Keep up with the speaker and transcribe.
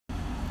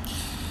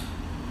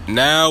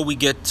Now we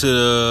get to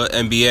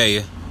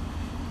NBA,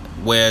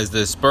 whereas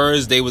the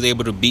Spurs, they was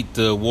able to beat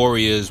the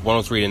Warriors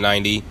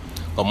 103-90.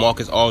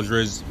 LaMarcus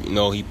Aldridge,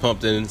 he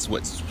pumped in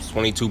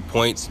 22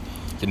 points.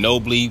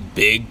 Ginobili,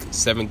 big,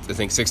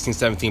 16,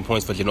 17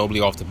 points for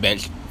Ginobili off the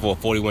bench for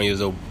 41 years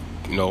old.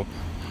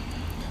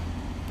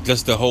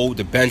 Just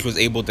the bench was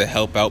able to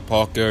help out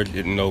Parker,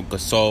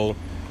 Gasol,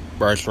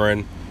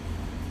 Bertrand.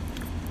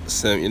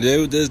 So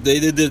they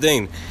did their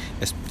thing.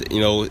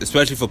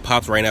 Especially for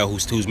Pops right now,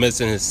 who's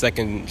missing his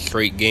second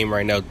straight game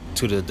right now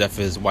to the death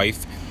of his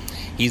wife.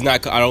 He's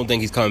not. I don't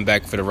think he's coming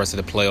back for the rest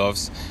of the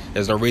playoffs.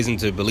 There's no reason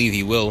to believe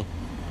he will.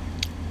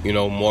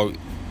 More.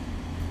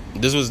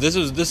 This is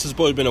supposed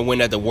to have been a win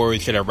that the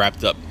Warriors should have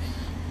wrapped up.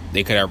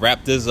 They could have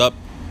wrapped this up,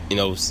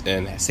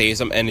 and save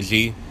some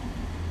energy,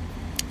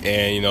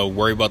 and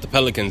worry about the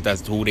Pelicans.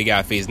 That's who they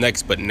got to face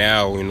next. But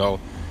now,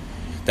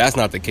 that's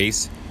not the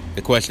case.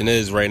 The question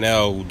is right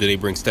now, do they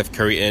bring Steph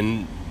Curry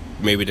in?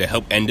 Maybe to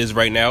help end this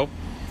right now.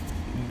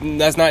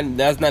 That's not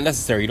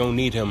necessary. You don't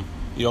need him.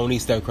 You don't need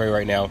Steph Curry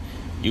right now.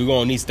 You're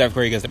gonna need Steph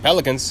Curry against the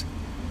Pelicans.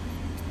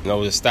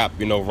 To stop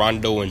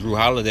Rondo and Drew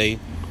Holiday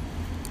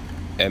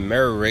and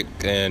Merrick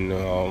and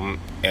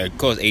of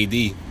course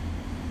AD.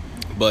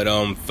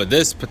 But for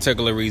this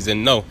particular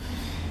reason, no.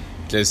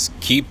 Just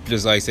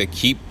like I said,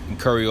 keep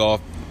Curry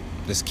off.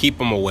 Just keep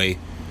him away.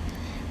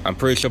 I'm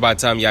pretty sure by the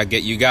time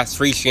you got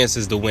 3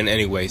 chances to win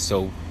anyway.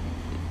 So.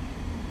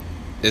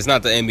 It's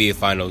not the NBA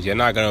Finals. They're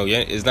not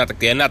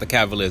the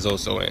Cavaliers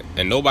also,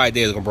 and nobody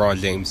there is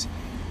LeBron James.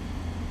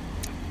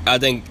 I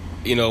think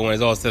when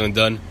it's all said and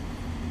done,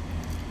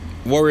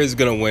 Warriors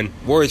gonna win.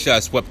 Warriors should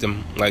have swept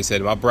them, like I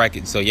said, my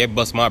bracket. So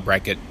bust my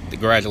bracket.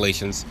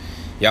 Congratulations,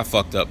 y'all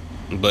fucked up,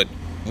 but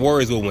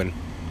Warriors will win.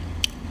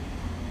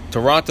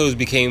 Toronto's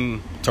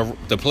became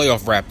the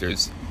playoff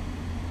Raptors.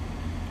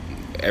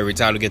 Every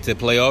time they get to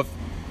the playoff,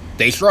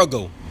 they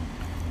struggle.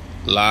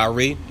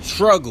 Lowry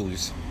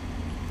struggles.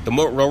 The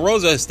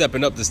Rosa is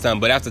stepping up this time,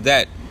 but after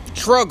that,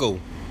 struggle.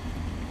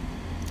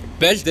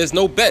 Bench, there's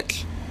no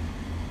bench.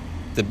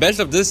 The bench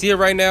of this year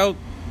right now,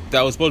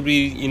 that was supposed to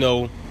be,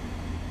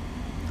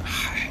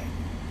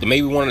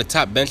 maybe one of the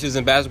top benches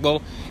in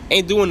basketball,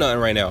 ain't doing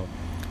nothing right now.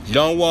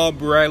 John Wall,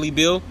 Bradley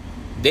Beal,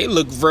 they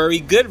look very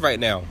good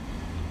right now.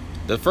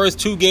 The first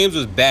 2 games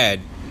was bad.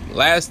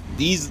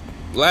 These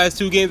last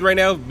 2 games right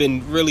now have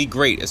been really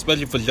great,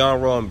 especially for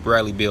John Wall and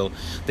Bradley Beal.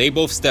 They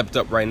both stepped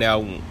up right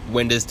now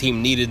when this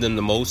team needed them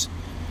the most.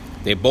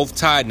 They're both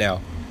tied now.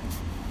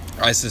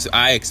 I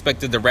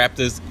expected the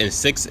Raptors in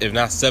 6, if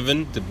not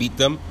 7, to beat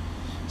them.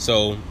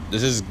 So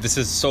this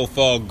is so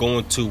far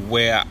going to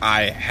where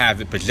I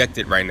have it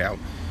projected right now.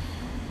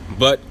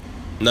 But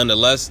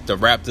nonetheless, the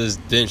Raptors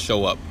didn't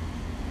show up.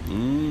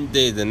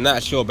 They did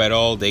not show up at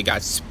all. They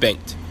got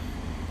spanked.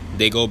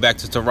 They go back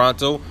to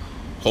Toronto.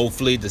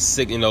 Hopefully the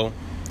 6,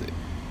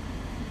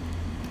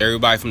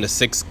 everybody from the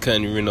 6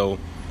 can,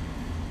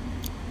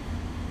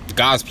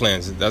 God's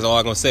plans. That's all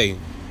I'm going to say.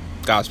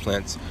 God's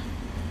plans.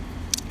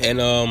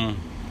 And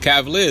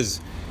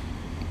Cavaliers,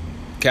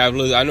 I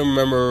don't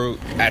remember,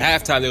 at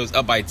halftime they was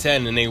up by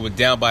 10 and they were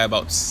down by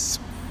about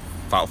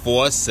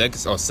 4,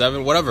 6, or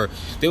 7, whatever.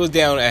 They was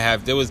down at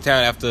half. They was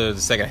down after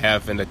the second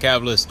half, and the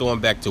Cavaliers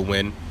stormed back to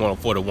win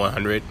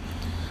 104-100.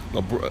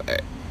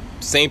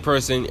 Same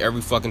person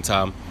every fucking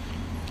time.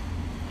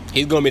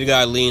 He's going to be the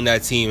guy leading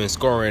that team and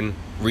scoring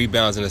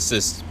rebounds and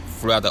assists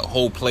throughout the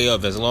whole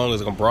playoff. As long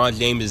as LeBron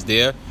James is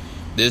there,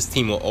 this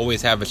team will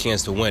always have a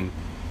chance to win.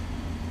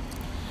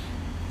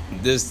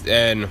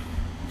 And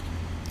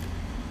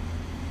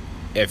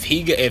if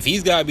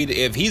he's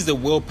the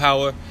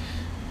willpower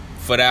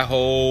for that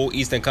whole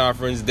Eastern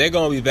Conference, they're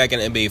going to be back in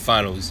the NBA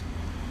Finals.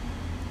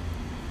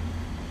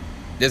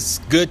 There's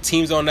good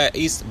teams on that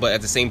East, but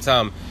at the same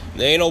time,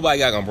 there ain't nobody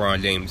got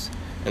LeBron James.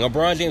 And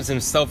LeBron James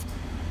himself,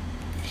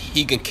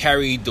 he can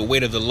carry the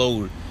weight of the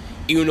load,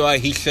 even though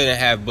he shouldn't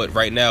have. But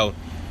right now,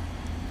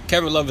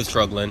 Kevin Love is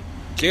struggling.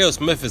 J.L.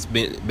 Smith has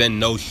been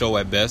no-show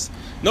at best.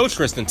 No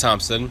Tristan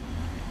Thompson.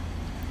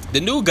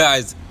 The new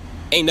guys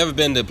ain't never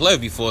been to play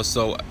before,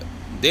 so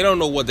they don't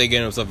know what they're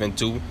getting themselves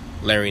into.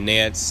 Larry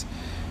Nance,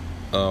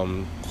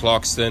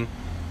 Clarkson.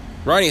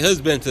 Ronnie Hood's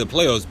been to the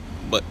playoffs,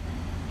 but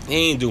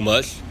he ain't do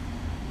much.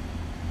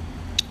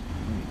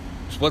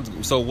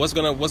 So what's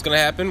gonna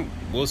happen?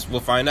 We'll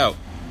find out.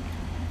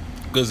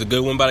 Because it's a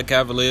good win by the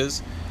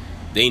Cavaliers.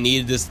 They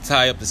needed this to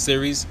tie up the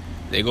series.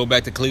 They go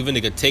back to Cleveland.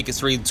 They could take it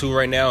 3-2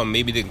 right now, and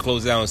maybe they can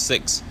close down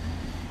 6.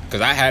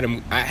 Because I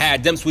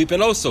had them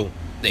sweeping also.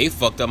 They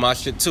fucked up my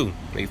shit too.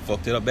 They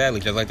fucked it up badly,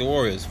 just like the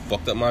Warriors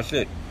fucked up my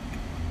shit.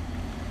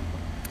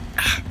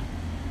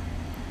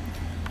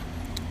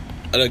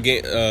 Another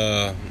game.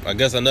 I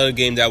guess another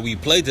game that we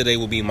played today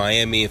will be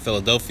Miami and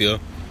Philadelphia.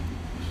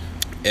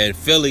 And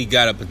Philly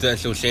got a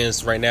potential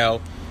chance right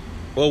now.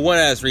 Well, one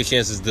out of 3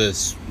 chances to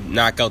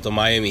knock out the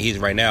Miami Heat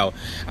right now.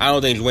 I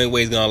don't think Dwayne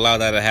Wade's going to allow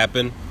that to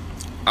happen.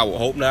 I would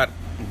hope not.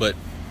 But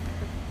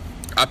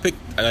I picked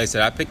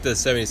the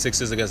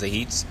 76ers against the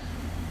Heats.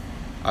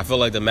 I feel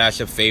like the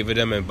matchup favored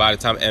them. And by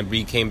the time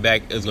Embiid came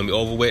back, it was going to be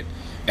over with.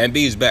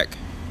 Embiid's back.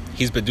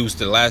 He's produced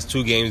the last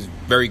 2 games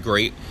very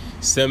great.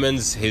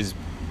 Simmons is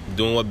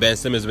doing what Ben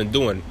Simmons has been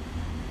doing,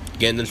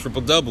 getting the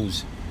triple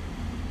doubles.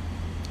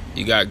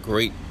 You got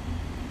Covington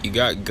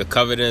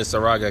and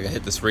Saraga can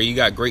hit the spray. You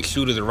got great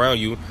shooters around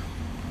you.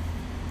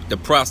 The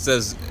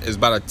process is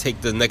about to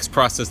take the next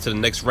process to the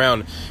next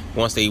round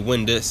once they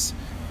win this.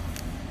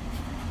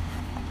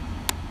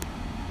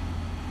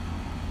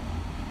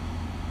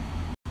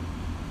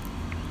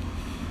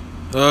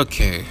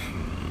 Okay,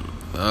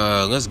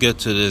 let's get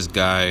to this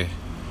guy.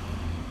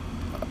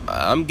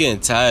 I'm getting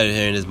tired of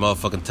hearing this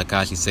motherfucking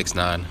Tekashi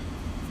 6ix9ine.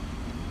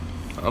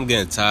 I'm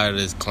getting tired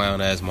of this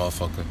clown ass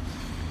motherfucker.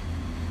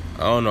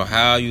 I don't know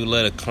how you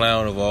let a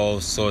clown of all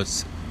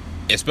sorts,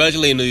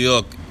 especially in New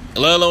York,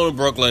 let alone in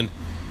Brooklyn,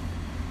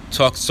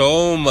 talk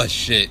so much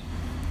shit.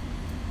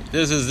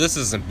 This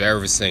is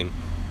embarrassing.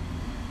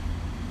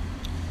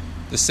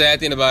 The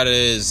sad thing about it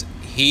is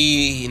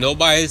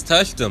nobody has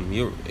touched him.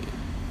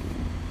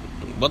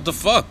 What the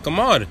fuck? Come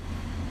on.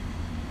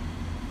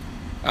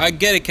 I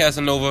get it,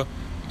 Casanova.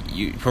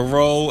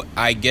 Parole,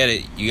 I get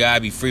it. You gotta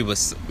be free,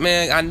 but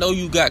man, I know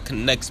you got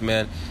connects,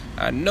 man.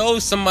 I know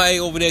somebody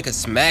over there can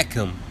smack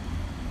him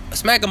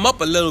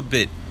up a little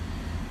bit.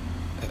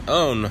 I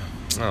don't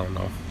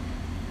know.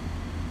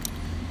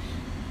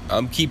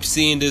 I'm keep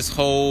seeing this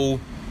whole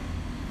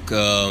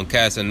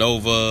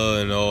Casanova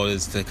and all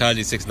this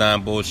Tekashi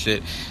 6ix9ine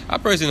bullshit. I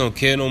personally don't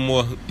care no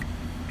more.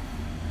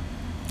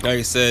 Like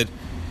I said,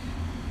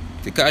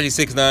 Tekashi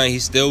 6ix9ine,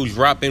 he's still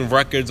dropping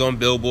records on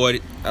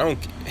Billboard. I don't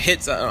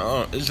hits.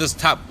 It's just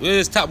top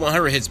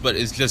 100 hits, but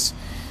it's just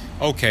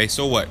okay.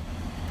 So what?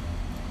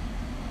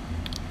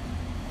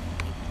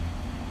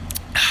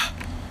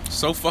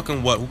 So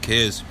fucking what? Who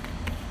cares?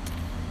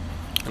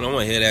 I don't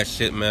want to hear that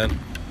shit, man.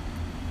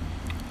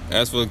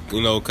 That's what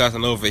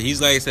Casanova.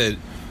 He's like I said,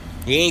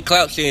 he ain't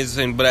clout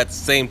chasing, but at the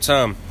same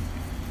time,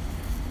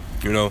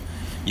 your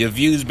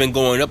views been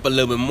going up a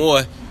little bit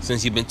more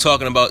since you've been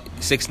talking about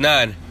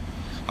 6ix9ine.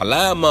 A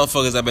lot of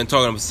motherfuckers have been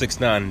talking about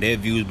 6ix9ine. Their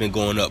views been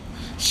going up.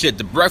 Shit,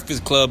 The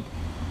Breakfast Club,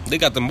 they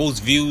got the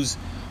most views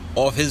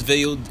off his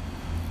video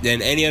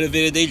than any other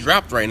video they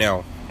dropped right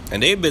now,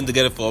 and they've been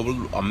together for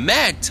a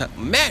mad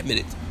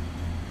minute.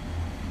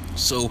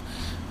 So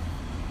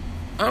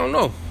I don't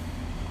know.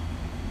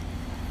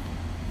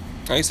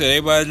 Like I said,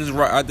 everybody just.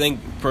 I think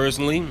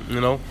personally,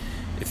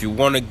 if you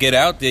want to get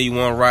out there, you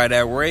want to ride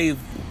that wave.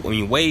 When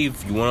you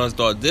wave, you want to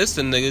start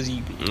dissing niggas.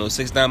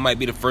 6ix9ine might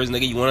be the first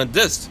nigga you want to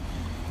diss.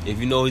 If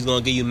you know he's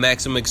gonna give you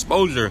maximum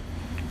exposure.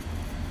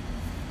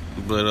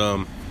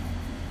 But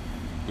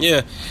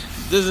yeah,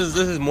 this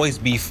is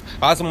moist beef.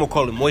 I also gonna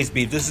call it moist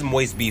beef. This is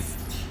moist beef.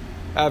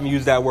 I haven't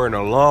used that word in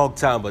a long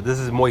time, but this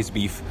is moist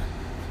beef.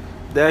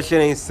 That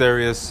shit ain't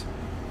serious.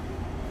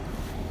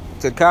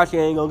 Tekashi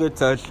ain't gonna get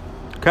touched.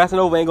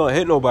 Casanova ain't gonna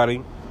hit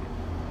nobody.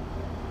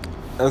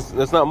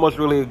 There's not much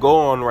really to go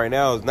on right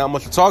now. There's not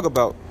much to talk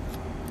about.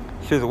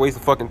 Shit's a waste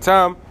of fucking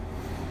time.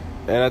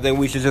 And I think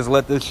we should just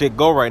let this shit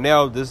go right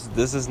now. This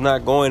is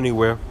not going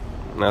anywhere.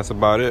 And that's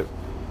about it.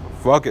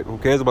 Fuck it. Who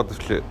cares about this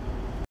shit?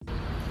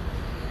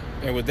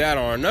 And with that,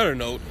 on another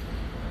note,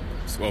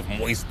 of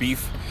moist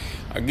beef,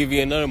 I'll give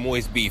you another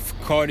moist beef.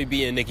 Cardi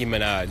B and Nicki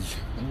Minaj.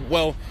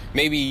 Well,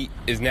 maybe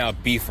is now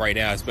beef right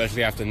now,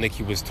 especially after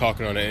Nicki was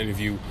talking on an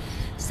interview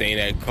saying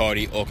that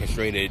Cardi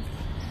orchestrated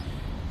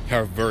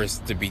her verse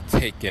to be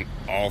taken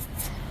off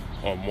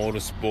on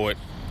Motorsport.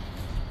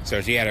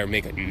 So she had her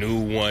make a new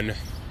one.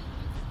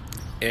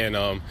 And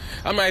I'm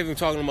not even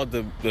talking about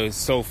the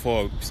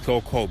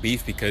so-called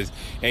beef because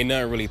ain't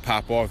nothing really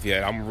pop off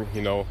yet.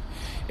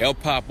 It'll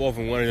pop off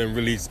when one of them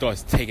really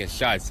starts taking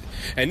shots.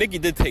 And Nicki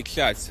did take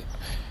shots.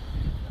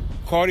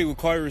 Will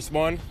Cardi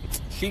respond?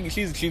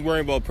 She's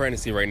worrying about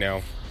pregnancy right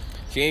now.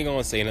 She ain't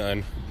gonna say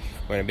nothing.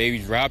 When the baby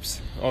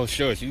drops, oh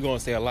sure, she's gonna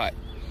say a lot.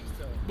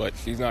 But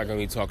she's not gonna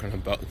be talking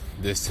about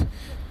this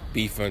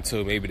beef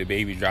until maybe the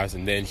baby drops,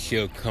 and then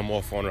she'll come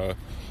off on a,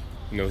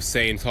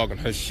 talking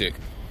her shit.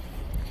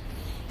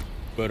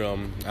 But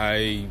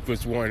I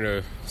just wanted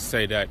to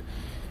say that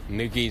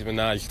Nicki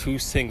Minaj 2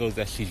 singles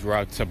that she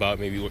dropped about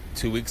maybe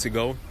 2 weeks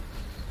ago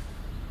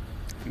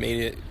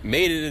made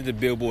it into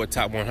Billboard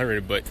Top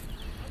 100, but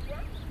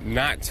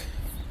not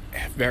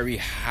very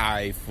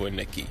high for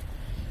Nicki.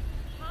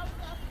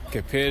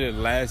 Compared to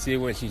last year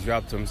when she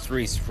dropped them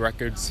 3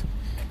 records,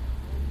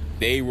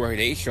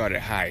 they shot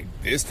it high.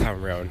 This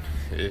time around,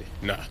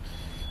 nah.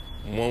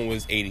 One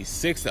was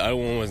 86, the other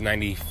one was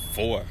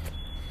 94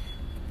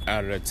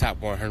 out of the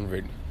top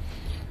 100,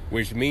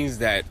 which means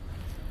that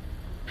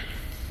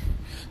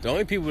the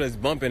only people that's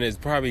bumping is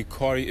probably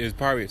Nicki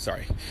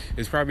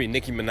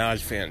Minaj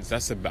fans.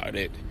 That's about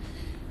it.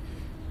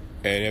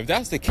 And if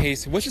that's the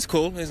case, which is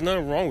cool, there's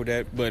nothing wrong with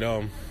that, but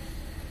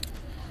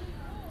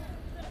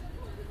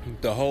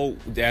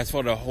as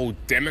for the whole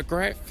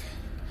Democrat,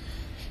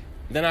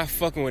 they're not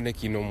fucking with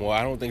Nicki no more.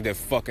 I don't think they're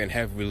fucking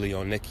heavily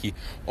on Nicki,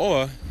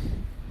 or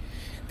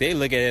they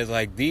look at it as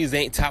like, these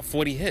ain't top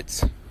 40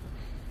 hits.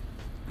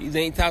 These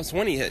ain't top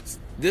 20 hits.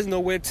 There's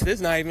nowhere this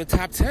not even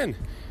top 10.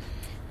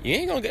 You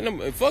ain't gonna get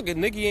no. Fuck it,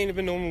 Nicki ain't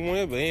even number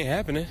 1, but it ain't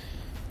happening.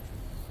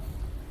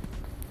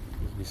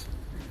 please.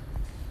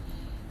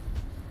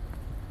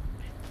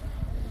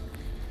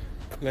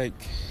 Like,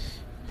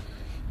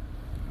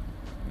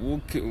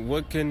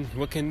 what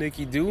can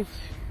Nicki do?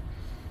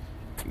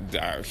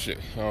 Shit,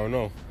 I don't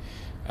know.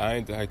 I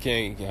ain't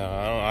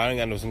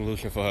got no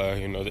solution for her.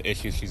 The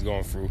issues she's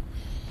going through.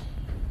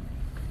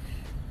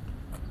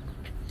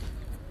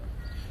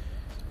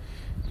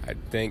 I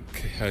think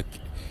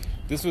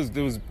this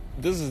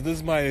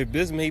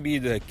may be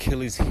the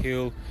Achilles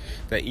heel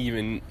that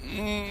even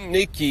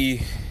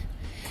Nicki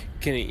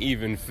can't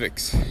even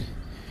fix.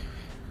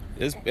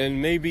 This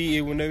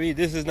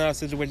is not a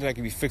situation that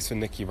can be fixed for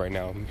Nicki right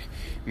now.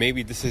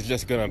 Maybe this is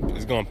just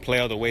gonna play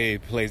out the way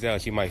it plays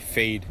out. She might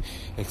fade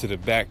into the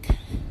back.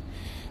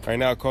 Right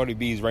now, Cardi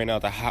B is right now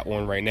the hot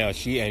one right now.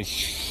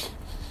 She's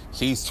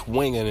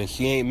swinging and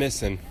she ain't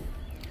missing.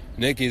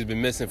 Nicki's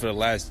been missing for the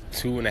last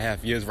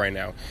 2.5 years right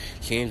now.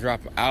 She ain't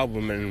dropped an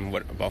album in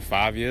about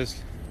 5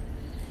 years.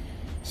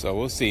 So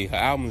we'll see. Her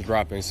album's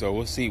dropping, so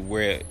we'll see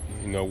where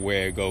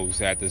it goes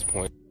at this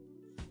point.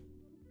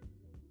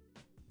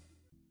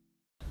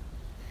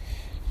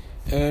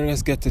 And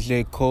let's get to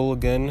J. Cole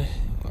again.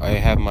 I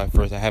had my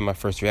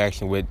first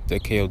reaction with the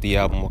KOD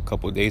album a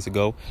couple of days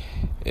ago.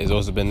 It's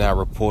also been now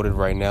reported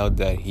right now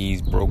that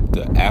he's broke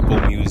the Apple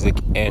Music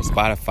and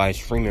Spotify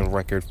streaming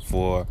record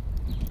for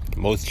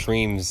most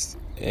streams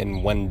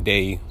in one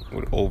day,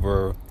 with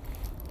over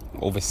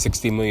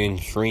 60 million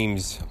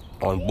streams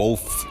on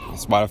both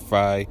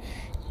Spotify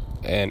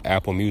and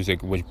Apple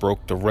Music, which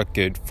broke the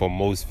record for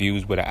most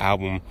views with an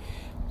album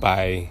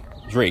by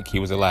Drake. He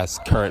was the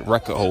last current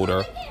record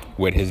holder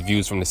with his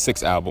views from the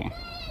 6th album.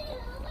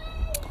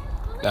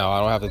 Now,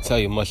 I don't have to tell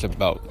you much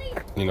about,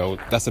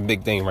 that's a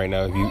big thing right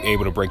now, if you're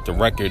able to break the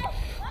record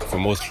for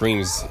most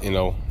streams,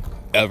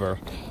 ever.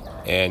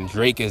 And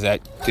Drake is one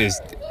of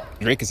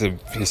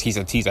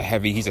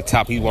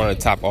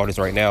the top artists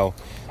right now.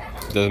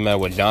 Doesn't matter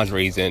what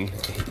genre he's in.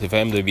 For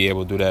him to be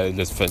able to do that is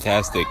just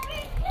fantastic.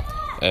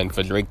 And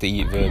for Drake to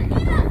even,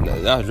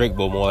 not Drake,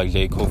 but more like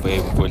J. Cole, for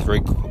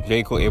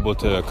J. Cole able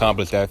to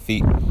accomplish that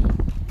feat,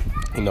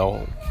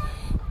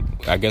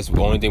 I guess the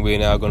only thing we're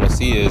now going to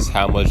see is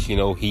how much,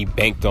 he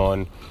banked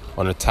on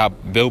the top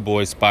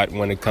Billboard spot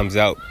when it comes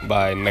out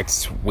by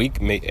next week.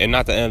 And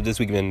not the end of this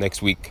week, but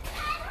next week.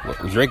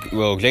 J.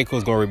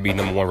 Cole's going to be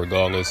number one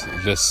regardless.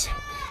 Just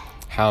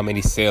how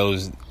many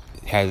sales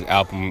has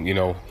album,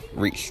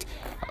 reached.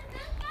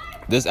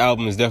 This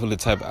album is definitely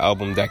the type of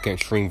album that can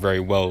stream very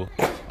well.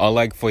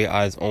 Unlike For Your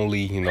Eyes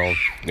Only,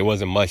 there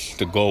wasn't much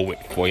to go with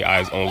For Your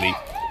Eyes Only.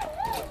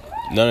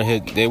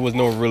 There's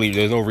no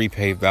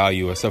replay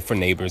value except for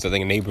Neighbors. I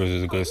think Neighbors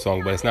is a good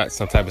song, but it's not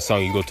some type of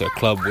song you go to a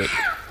club with.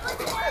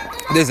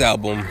 This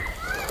album,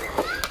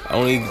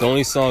 the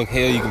only song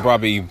here you can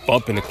probably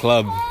bump in the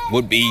club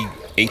would be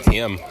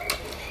ATM.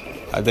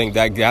 I think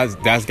that's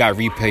got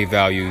replay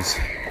values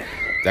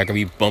that can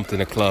be bumped in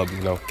the club.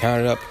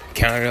 Count it up,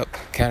 count it up,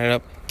 count it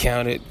up,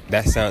 count it.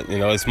 That sound,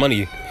 it's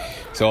money.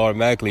 So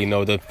automatically,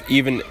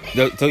 even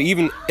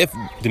if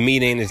the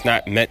meeting is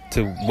not meant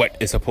to what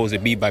it's supposed to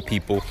be by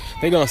people,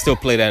 they're gonna still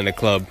play that in the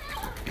club,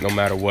 no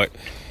matter what.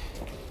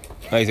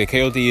 Like I said,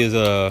 KOD is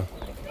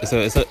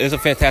a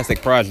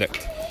fantastic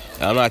project.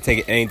 I'm not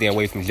taking anything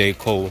away from J.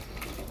 Cole,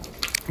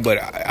 but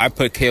I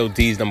put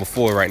KOD's number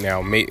 4 right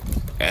now.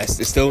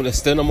 It's still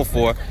number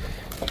 4.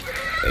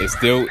 It's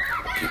still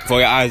For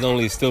Your Eyes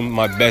Only. Is still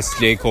my best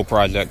J. Cole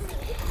project.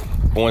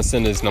 Born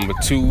Sinner is number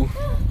 2.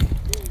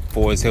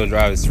 4 is Hill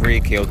Drive is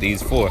 3, KOD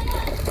is 4,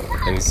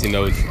 and it's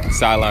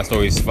Sideline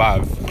Story is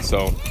 5.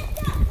 So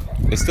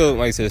it's still,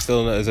 like I said, it's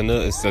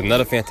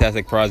another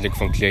fantastic project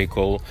from J.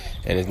 Cole,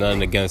 and it's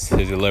nothing against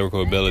his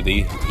lyrical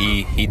ability.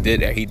 He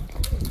did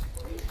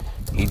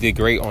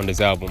great on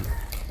this album.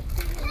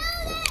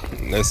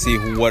 Let's see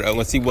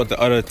what the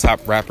other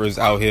top rappers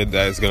out here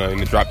that's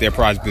gonna drop their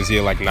project this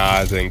year, like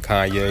Nas and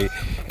Kanye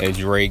and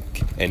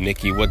Drake and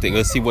Nicki.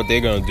 Let's see what they're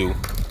gonna do.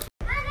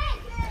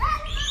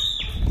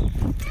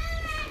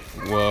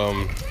 Well,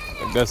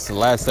 I guess the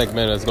last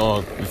segment is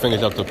going to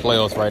finish up the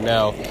playoffs right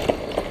now.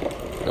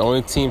 The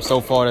only team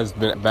so far that's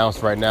been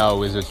bounced right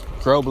now is the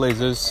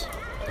Trailblazers.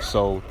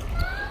 So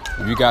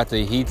you got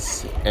the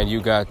Heats and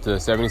you got the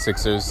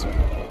 76ers.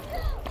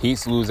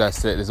 Heats lose that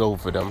set, it's over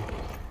for them.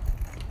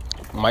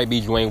 Might be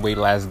Dwayne Wade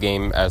last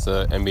game as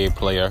an NBA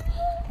player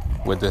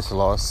with this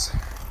loss.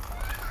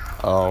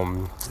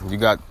 You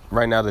got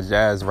right now the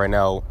Jazz right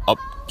now up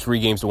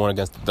 3-1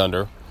 against the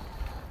Thunder.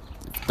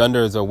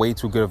 Thunder is a way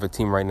too good of a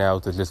team right now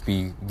to just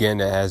be getting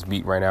their ass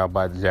beat right now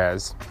by the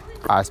Jazz.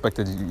 I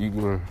expected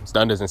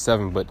Thunder's in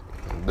 7, but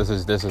this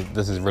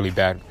is really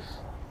bad.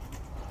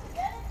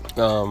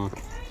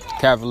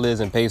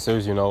 Cavaliers and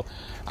Pacers, that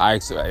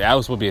was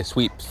supposed to be a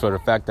sweep. For the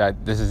fact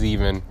that this is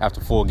even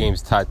after 4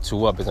 games tied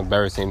 2 up is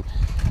embarrassing,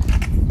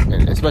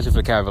 and especially for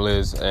the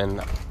Cavaliers. And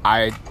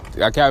our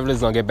Cavaliers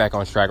gonna get back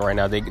on track right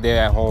now.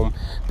 They're at home.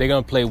 They're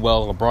gonna play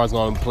well. LeBron's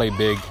gonna play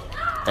big,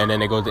 and then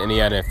they go to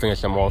Indiana and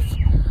finish them off.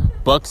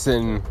 Bucks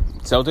and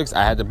Celtics,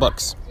 I had the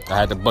Bucks. I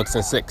had the Bucks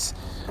in 6.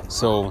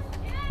 So,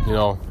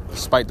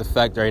 despite the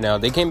fact right now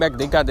they came back,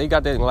 they got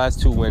their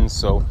last 2 wins.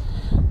 So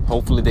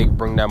Hopefully they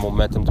bring that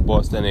momentum to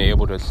Boston and they're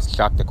able to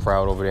shock the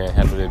crowd over there and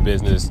handle their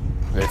business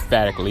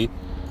emphatically.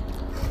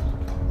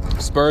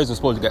 Spurs are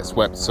supposed to get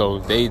swept, so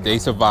they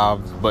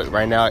survived. But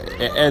right now,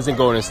 it ends in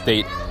Golden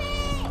State.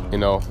 You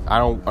know, I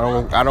don't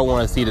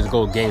want to see this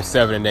go Game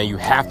 7 and then you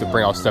have to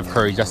bring out Steph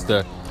Curry just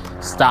to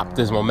stop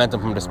this momentum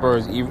from the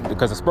Spurs, even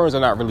because the Spurs are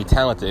not really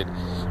talented.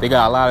 They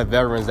got a lot of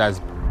veterans that's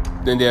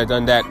been there,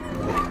 done that.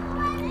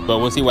 But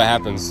we'll see what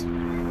happens.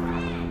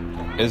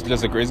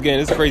 It's a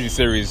crazy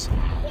series.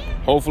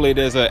 Hopefully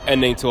there's an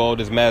ending to all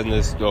this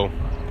madness, though.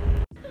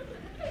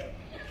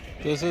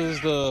 This is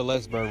the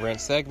Let's Burn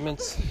Rant segment.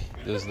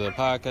 This is the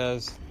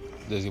podcast.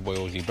 This is your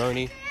boy OG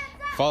Bernie.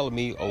 Follow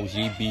me,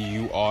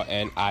 OGBURNIE.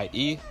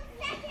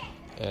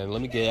 And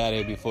let me get out of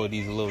here before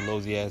these little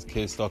nosy ass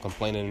kids start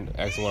complaining and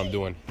asking what I'm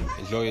doing.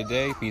 Enjoy your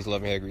day. Peace,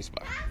 love, and hair grease.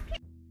 Bye.